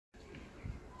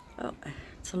Oh,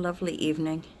 it's a lovely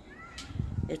evening.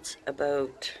 It's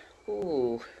about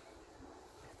 7:30,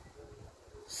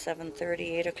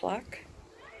 8 o'clock.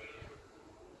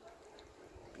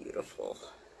 Beautiful,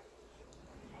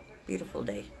 beautiful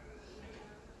day.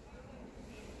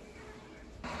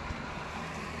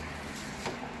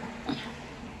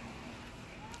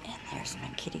 And there's my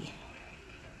kitty.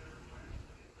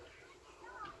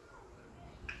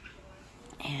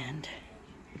 And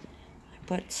I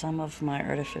put some of my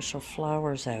artificial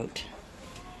flowers out.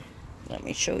 Let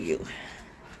me show you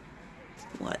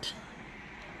what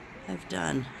I've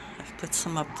done. I've put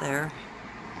some up there.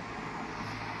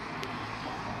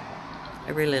 I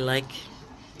really like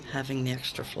having the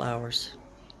extra flowers.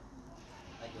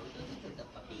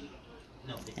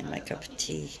 And my cup of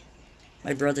tea.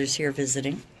 My brother's here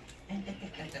visiting.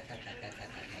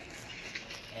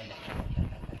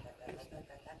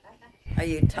 Are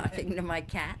you talking to my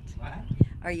cat? What?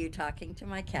 Are you talking to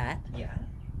my cat? Yeah.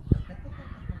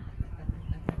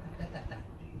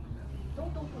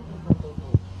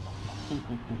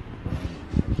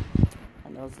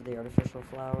 And those are the artificial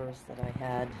flowers that I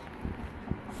had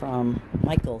from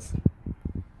Michael's.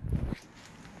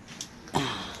 My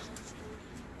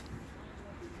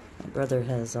brother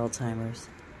has Alzheimer's.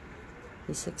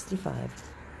 He's 65.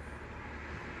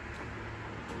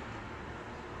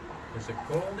 Is it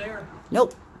cold there?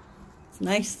 Nope. It's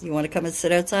nice. You want to come and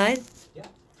sit outside? Yeah.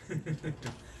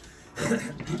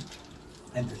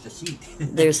 And there's a seat.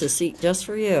 There's a seat just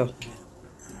for you.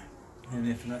 And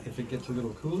if it gets a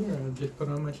little cooler, I'll just put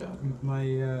on my Sweater. my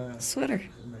Sweater.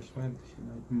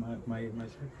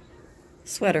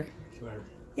 sweater.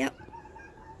 Yep.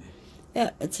 Yeah,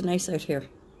 it's nice out here.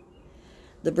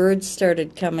 The birds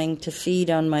started coming to feed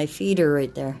on my feeder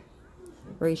right there.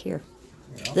 Right here.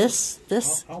 Yeah, This.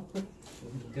 I'll put.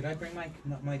 Did I bring my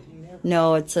thing there?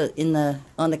 No, it's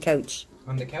on the couch.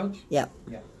 On the couch? Yeah.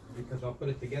 Yeah. Because I'll put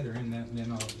it together and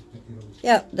then I'll.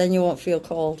 Yeah, then you won't feel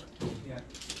cold. Yeah.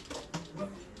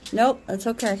 Nope, that's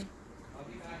okay. I'll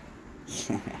be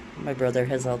back. My brother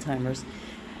has Alzheimer's.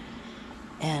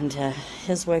 And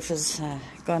his wife has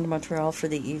gone to Montreal for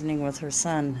the evening with her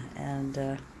son.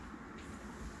 And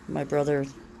my brother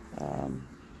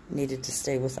needed to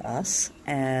stay with us.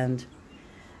 And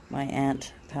my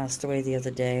aunt passed away the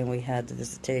other day and we had the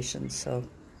visitation. So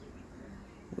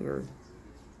we were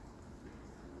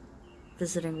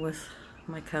visiting with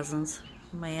my cousins.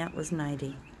 My aunt was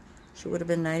 90. She would have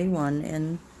been 91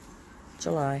 in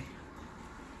July.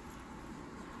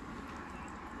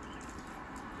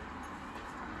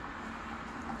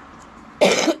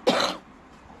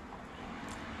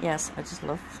 Yes, I just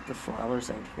love the flowers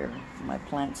out here. My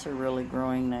plants are really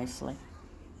growing nicely.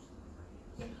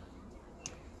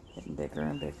 Getting bigger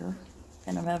and bigger.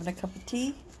 And I'm having a cup of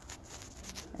tea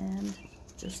and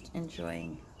just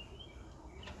enjoying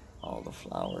all the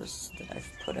flowers that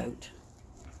I've put out.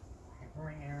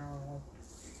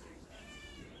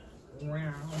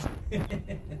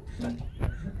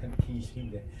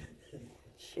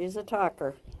 She's a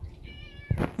talker.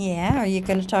 Yeah, are you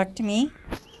going to talk to me?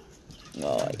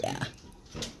 Oh, yeah.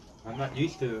 I'm not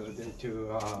used to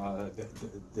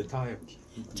the time.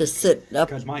 Just sit up.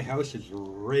 Because my house is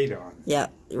right on. Yeah,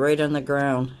 right on the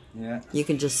ground. Yeah. You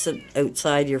can just sit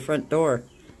outside your front door.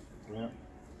 Yeah.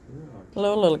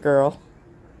 Hello, little girl.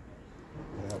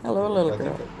 Yeah, Hello, little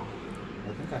girl.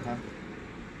 I think I have to.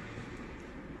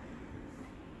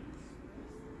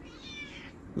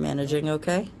 Managing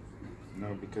okay?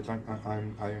 No, because I have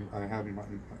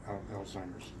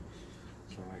Alzheimer's,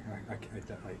 so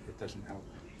it doesn't help.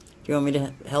 Do you want me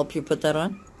to help you put that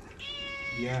on?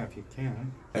 Yeah, if you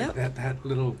can. Yep. That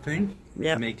little thing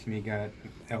Yep. makes me got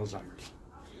Alzheimer's.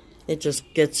 It just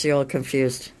gets you all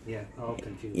confused. Yeah, all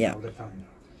confused Yeah. all the time.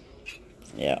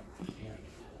 Yeah. Yeah.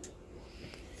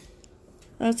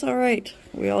 That's all right.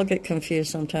 We all get confused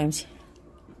sometimes.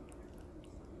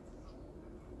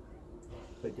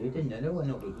 But there's another one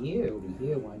over here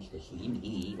wants to see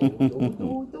me. Do.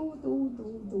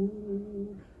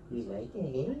 He's like,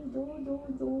 hey,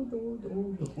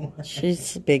 do.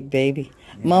 She's a big baby.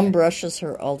 Mom brushes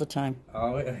her all the time.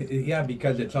 Oh, yeah,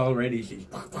 because it's already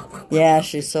Yeah,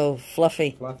 she's so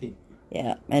fluffy. fluffy.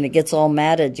 Yeah, and it gets all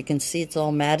matted. You can see it's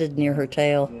all matted near her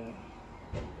tail. Yeah.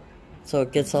 So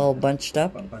it gets all bunched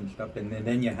up. Bunched up, and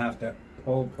then you have to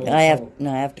pull. I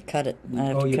have to cut it. I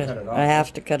have Oh, to you cut cut it off. I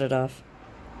have to cut it off.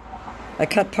 I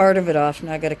cut part of it off.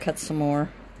 Now I got to cut some more.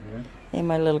 Yeah. Hey,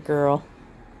 my little girl.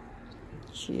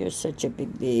 She is such a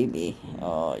big baby.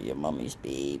 Oh, your mommy's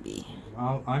baby.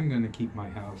 I'm going to keep my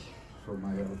house for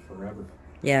forever.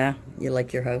 Yeah, you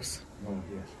like your house. Oh,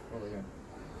 yes. Oh, yeah.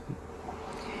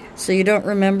 So you don't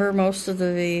remember most of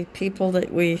the people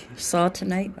that we saw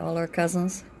tonight? All our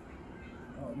cousins?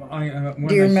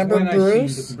 Do you remember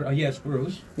Bruce? Yes,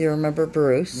 Bruce. You remember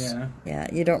Bruce? Yeah. Yeah.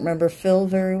 You don't remember Phil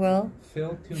very well?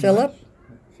 Philip? Philip?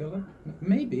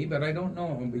 Maybe, but I don't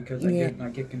know because I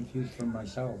get confused from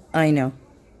myself. I know.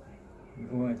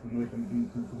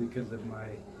 Because of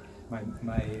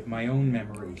my own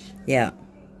memories. Yeah.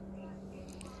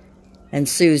 And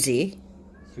Susie.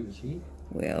 Susie.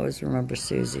 We always remember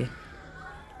Susie.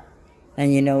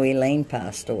 And you know Elaine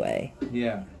passed away.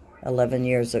 Yeah. 11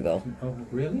 years ago. Oh,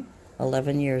 really?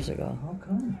 11 years ago. How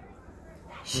come?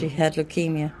 She had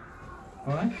leukemia.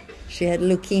 What? She had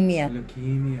leukemia.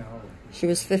 Leukemia. Oh. She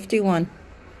was 51.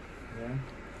 Yeah.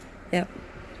 Yep.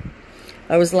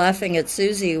 I was laughing at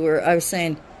Susie where I was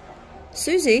saying,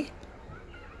 Susie,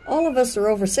 all of us are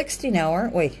over 60 now,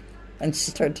 aren't we? And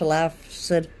she started to laugh. She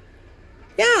said,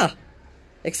 yeah,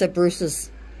 except Bruce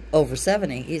is over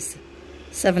 70. He's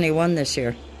 71 this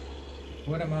year.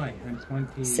 What am I? I'm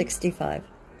 20... 65.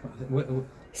 What,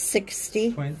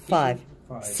 65. 25.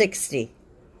 60.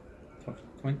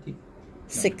 20? No.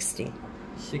 60.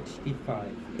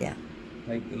 65. Yeah.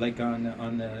 Like on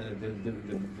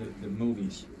the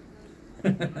movies.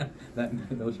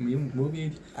 Those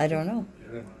movies. I don't know.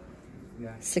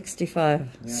 Yeah.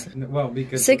 65. Yeah. Well,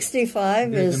 because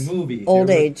 65 is a movie. old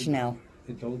age now.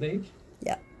 It's old age?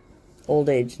 Yeah. Old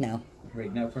age now.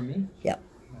 Right now for me? Yeah.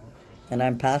 And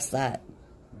I'm past that.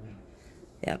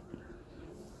 Yeah.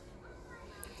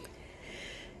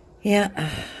 Yeah.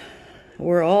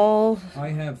 We're all,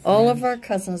 all of our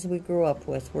cousins we grew up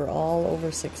with, we're all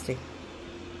over 60.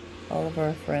 All of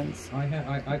our friends.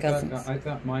 I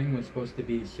thought mine was supposed to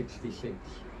be 66.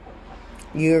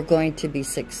 You're going to be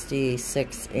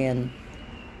 66 in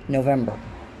November.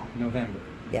 November.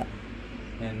 Yeah.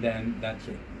 And then that's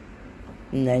it.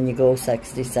 And then you go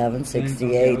 67,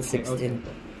 68, 60. Okay.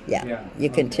 Yeah. You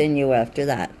continue after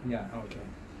that. Yeah, okay.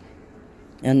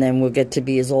 And then we'll get to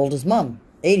be as old as Mom,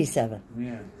 87.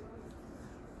 Yeah.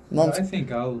 Mom's, I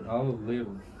think I'll live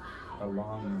a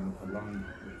long.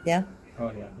 Yeah?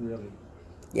 Oh yeah, really.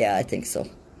 Yeah, I think so.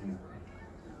 Yeah.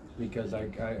 Because I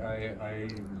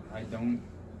don't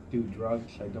do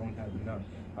drugs. I don't have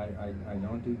I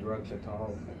don't do drugs at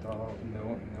all.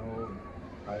 No.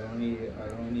 I only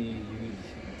use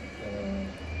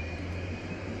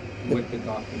what the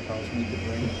doctor tells me to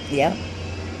bring. Yeah.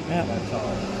 Yeah. That's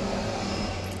all.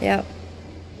 Yeah.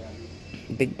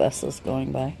 Yeah. Big buses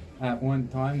going by. At one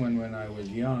time when I was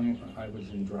young, I was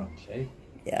in drugs, eh?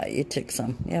 Yeah, you took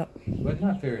some. Yep. But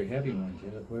not very heavy ones,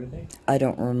 were they? I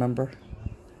don't remember.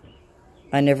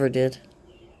 I never did.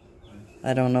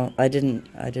 I don't know. I didn't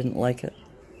like it.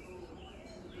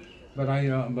 But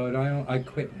I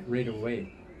quit right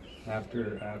away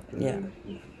after Yeah.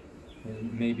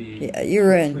 Maybe Yeah, you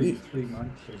were in 3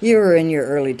 months. You were in your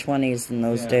early 20s in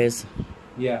those days.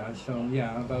 Yeah, so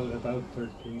yeah, about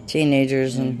 13.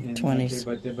 Teenagers and 20s.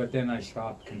 But then I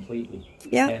stopped completely.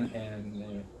 Yeah. And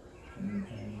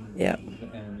yeah.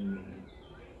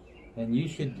 And you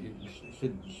should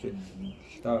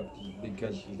stop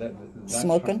because that's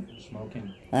smoking.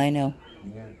 Smoking. I know.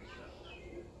 Yeah.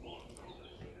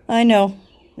 I know.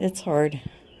 It's hard.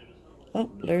 Oh,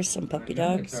 there's some puppy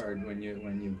dogs. It's hard when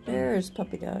you. There's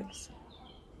puppy dogs.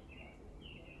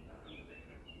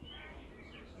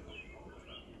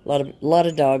 A lot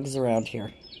of dogs around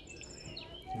here.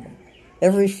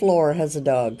 Every floor has a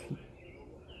dog.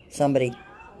 Somebody.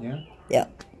 Yeah? Yeah.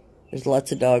 There's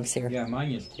lots of dogs here. Yeah,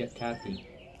 mine is Kathy.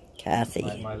 Kathy.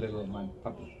 My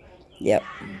puppy. Yep.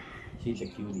 She's a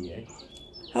cutie, eh?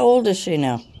 How old is she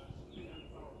now?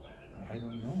 I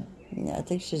don't know. Yeah, I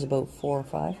think she's about 4 or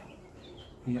 5.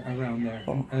 Yeah, around there.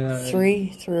 Oh,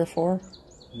 3 or 4.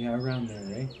 Yeah, around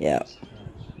there, eh? Yeah.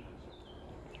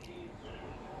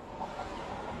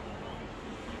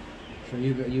 So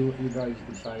you guys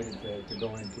decided to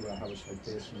go into a house like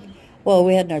this? And, well,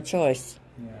 we had no choice.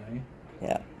 Yeah, eh?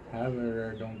 Yeah. Have it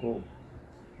or don't go.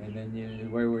 And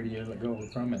then where would you go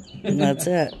from it? And that's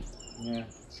it. Yeah.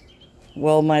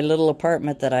 Well, my little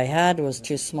apartment that I had was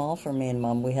too small for me and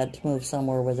Mom. We had to move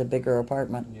somewhere with a bigger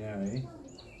apartment. Yeah, eh?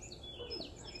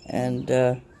 And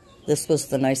this was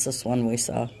the nicest one we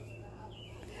saw.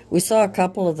 We saw a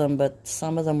couple of them, but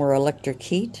some of them were electric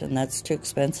heat, and that's too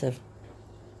expensive.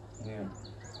 Yeah.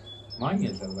 Mine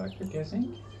is electric, I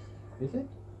think. Is it?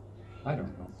 I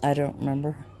don't know. I don't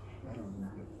remember. I don't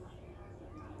remember.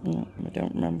 No, I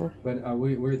don't remember. But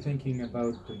we're thinking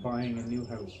about buying a new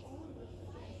house.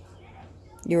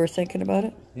 You were thinking about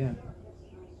it? Yeah.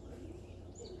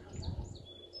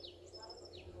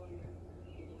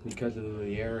 Because of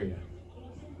the area.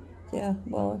 Yeah,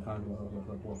 well,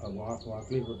 On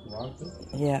Walkley.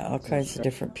 yeah, all kinds of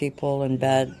different people and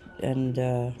bad and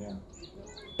Yeah.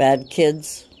 bad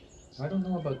kids. I don't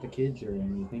know about the kids or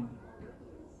anything,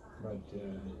 but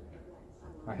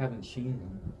I haven't seen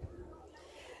them.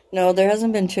 No, there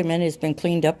hasn't been too many. It's been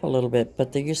cleaned up a little bit,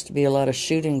 but there used to be a lot of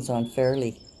shootings on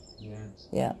Fairley. Yeah.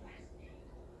 Yeah.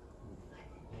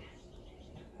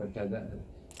 But I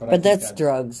But think that's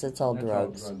drugs. It's all that's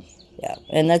drugs. all drugs. Yeah,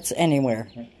 and that's anywhere.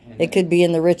 And It could be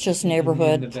in the richest in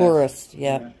neighborhood, the best. poorest.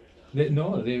 Yeah. They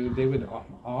would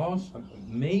also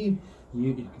maybe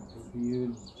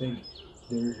you think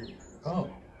they're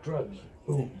drugs,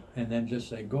 boom, and then just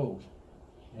say go.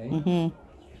 Eh? Mhm.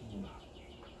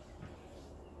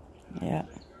 Yeah.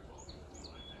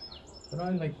 But I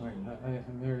like mine.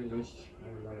 I'm very loose.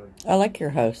 I love it. I like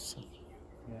your house.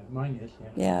 Yeah, mine is. Yeah.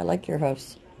 Yeah, I like your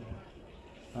house.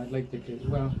 I'd like to.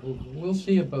 Well, we'll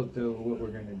see about what we're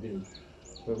gonna do.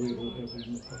 But we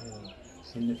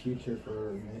in the future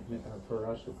for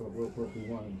us what we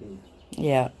want to do.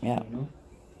 Yeah, yeah. You know?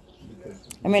 Because,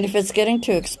 I mean, if it's getting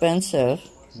too expensive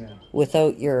yeah.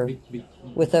 without your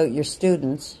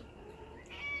students,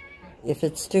 if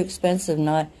it's too expensive,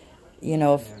 not, you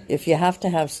know, if you have to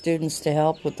have students to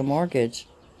help with the mortgage,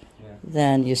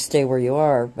 then you stay where you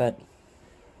are. But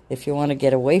if you want to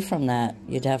get away from that,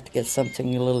 you'd have to get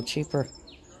something a little cheaper.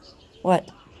 What?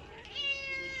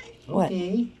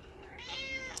 Okay.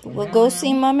 What? Well, go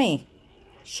see Mommy.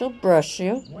 She'll brush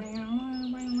you.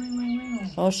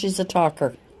 Oh, she's a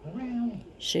talker.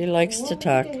 She likes to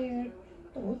talk. Do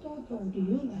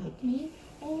you like me?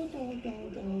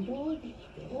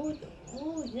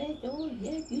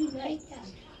 You like that.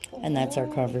 And that's our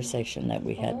conversation that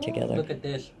we had together. Look at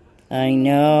this. I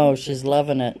know, she's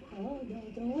loving it.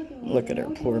 Look at her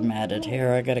poor matted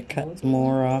hair. I gotta cut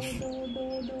more off.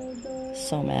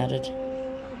 So matted.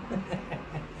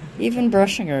 Even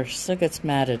brushing her, she still gets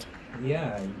matted.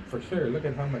 Yeah, for sure. Look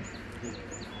at how much.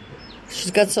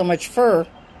 She's got so much fur.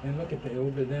 And look at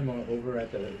over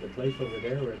at the place over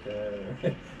there with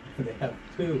they have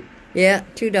two. Yeah,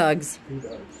 2 dogs. 2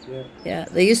 dogs. Yeah. Yeah,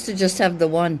 they used to just have the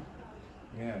one.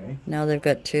 Yeah. Eh? Now they've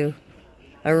got 2.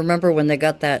 I remember when they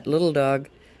got that little dog,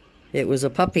 it was a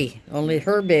puppy, only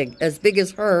as big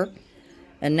as her.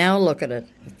 And now look at it.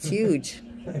 It's huge.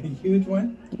 A huge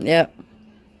one? Yeah.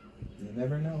 You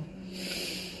never know.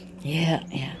 Yeah,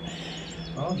 yeah.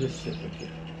 I'll just sit with you.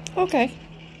 Okay.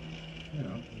 You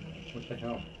know, what the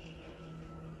hell?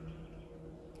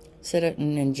 Sit it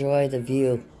and enjoy the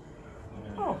view.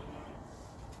 Oh.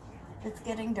 It's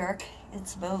getting dark.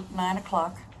 It's about 9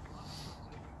 o'clock.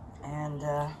 And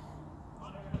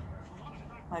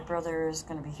my brother is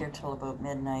going to be here till about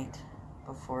midnight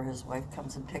before his wife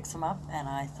comes and picks him up. And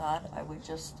I thought I would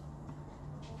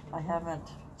I haven't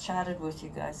chatted with you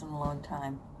guys in a long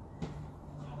time.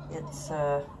 It's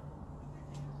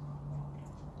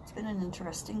been an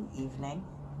interesting evening.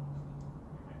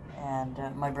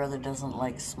 And my brother doesn't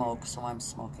like smoke, so I'm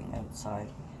smoking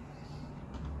outside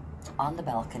on the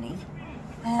balcony.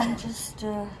 And just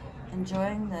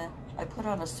enjoying I put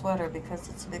on a sweater because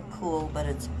it's a bit cool, but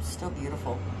it's still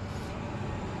beautiful.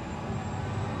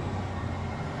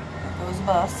 There goes a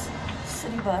bus,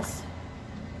 city bus.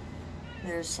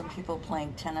 There's some people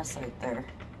playing tennis out there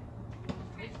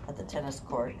at the tennis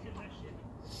court.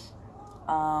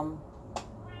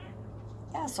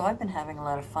 Yeah, so I've been having a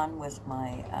lot of fun with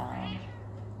my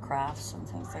crafts and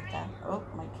things like that. Oh,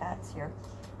 my cat's here.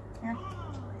 Here.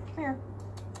 Here.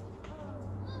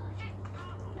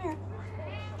 Here.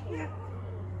 Here.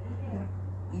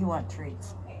 You want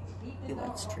treats. He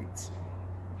wants treats.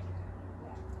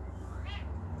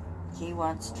 He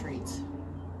wants treats.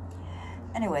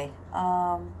 Anyway,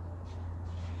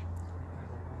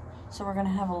 so we're going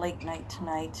to have a late night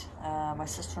tonight. My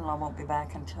sister-in-law won't be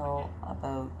back until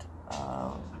about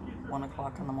 1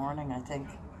 o'clock in the morning, I think.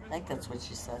 I think that's what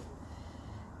she said.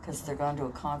 Because they're going to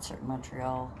a concert in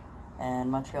Montreal.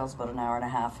 And Montreal's about an hour and a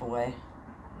half away,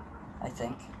 I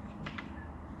think.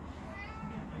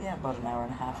 Yeah, about an hour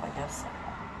and a half, I guess,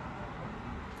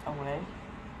 away.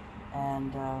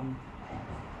 And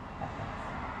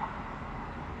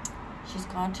she's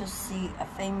gone to see a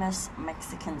famous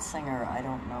Mexican singer. I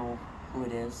don't know who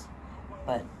it is,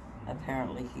 but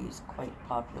apparently he's quite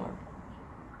popular.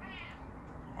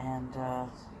 And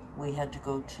we had to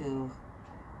go to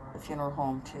the funeral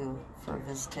home too for a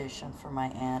visitation for my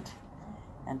aunt.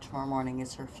 And tomorrow morning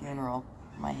is her funeral.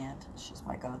 My aunt, she's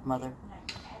my godmother.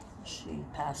 She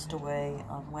passed away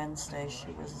on Wednesday.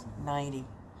 She was 90.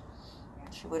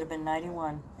 She would have been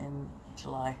 91 in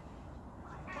July.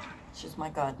 She's my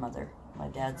godmother, my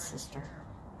dad's sister.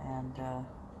 And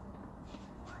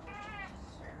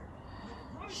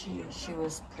She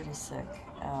was pretty sick.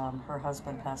 Her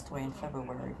husband passed away in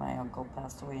February. My uncle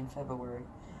passed away in February,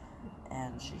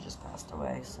 and she just passed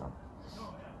away. So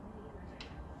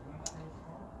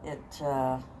it's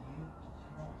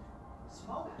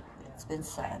been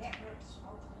sad.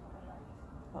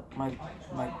 But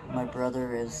my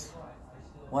brother is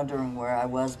wondering where I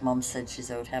was. Mom said she's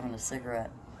out having a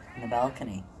cigarette in the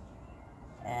balcony,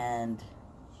 and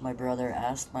my brother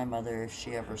asked my mother if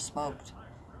she ever smoked.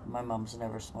 My mom's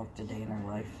never smoked a day in her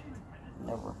life.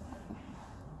 Never.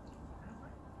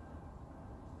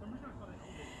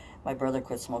 My brother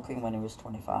quit smoking when he was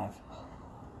 25.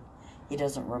 He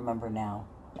doesn't remember now.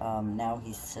 Now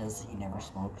he says he never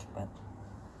smoked, but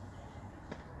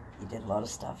he did a lot of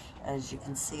stuff. As you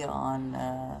can see on,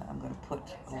 I'm going to put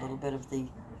a little bit of the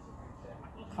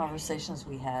conversations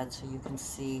we had so you can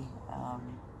see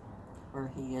where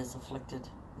he is afflicted.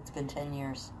 It's been 10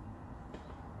 years.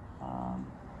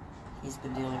 He's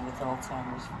been dealing with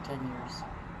Alzheimer's for 10 years.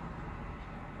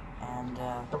 And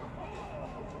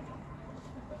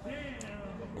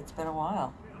it's been a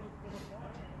while.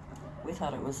 We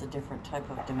thought it was a different type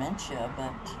of dementia,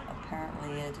 but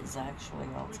apparently it is actually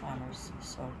Alzheimer's.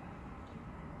 So,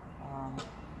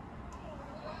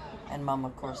 and Mom,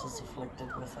 of course, is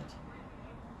afflicted with it.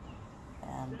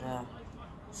 And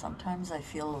sometimes I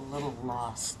feel a little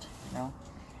lost, you know.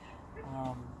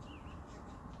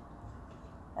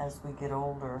 As we get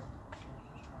older,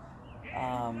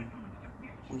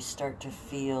 we start to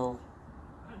feel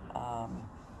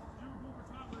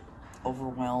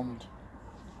overwhelmed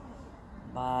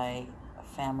by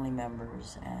family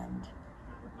members and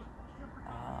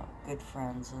good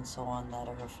friends and so on that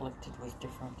are afflicted with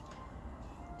different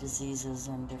diseases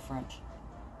and different,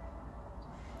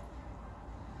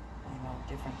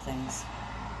 different things.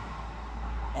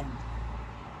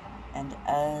 And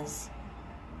as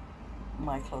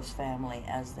my close family,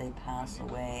 as they pass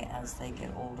away, as they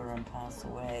get older and pass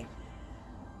away,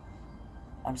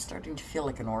 I'm starting to feel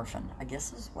like an orphan. I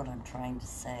guess is what I'm trying to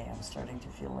say. I'm starting to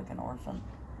feel like an orphan.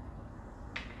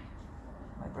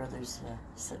 My brother's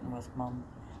sitting with Mom.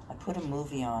 I put a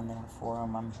movie on there for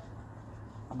him.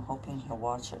 I'm hoping he'll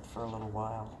watch it for a little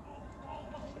while.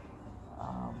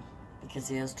 Because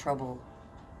he has trouble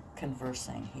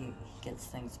conversing. He gets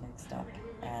things mixed up.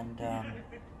 And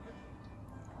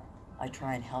I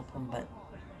try and help him, but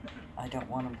I don't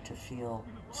want him to feel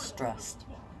stressed,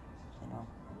 you know.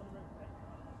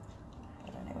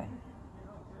 But anyway.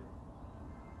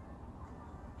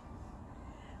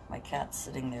 My cat's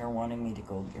sitting there wanting me to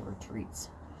go give her treats.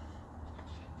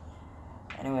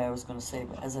 Anyway, I was going to say,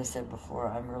 as I said before,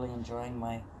 I'm really enjoying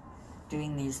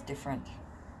doing these different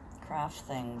craft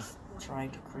things, trying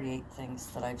to create things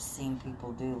that I've seen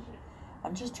people do.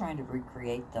 I'm just trying to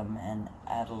recreate them and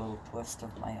add a little twist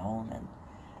of my own, and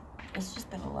it's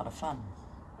just been a lot of fun.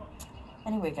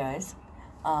 Anyway, guys,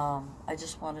 I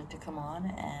just wanted to come on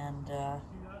and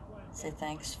say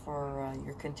thanks for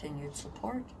your continued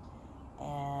support,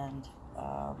 and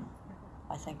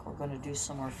I think we're going to do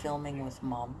some more filming with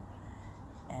Mom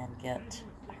and get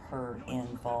her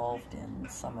involved in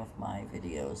some of my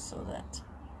videos so that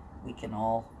we can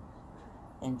all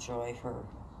enjoy her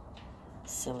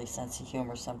silly sense of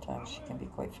humor. Sometimes she can be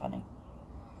quite funny.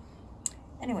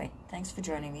 Anyway, thanks for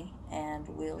joining me, and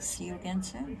we'll see you again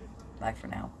soon. Bye for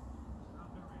now.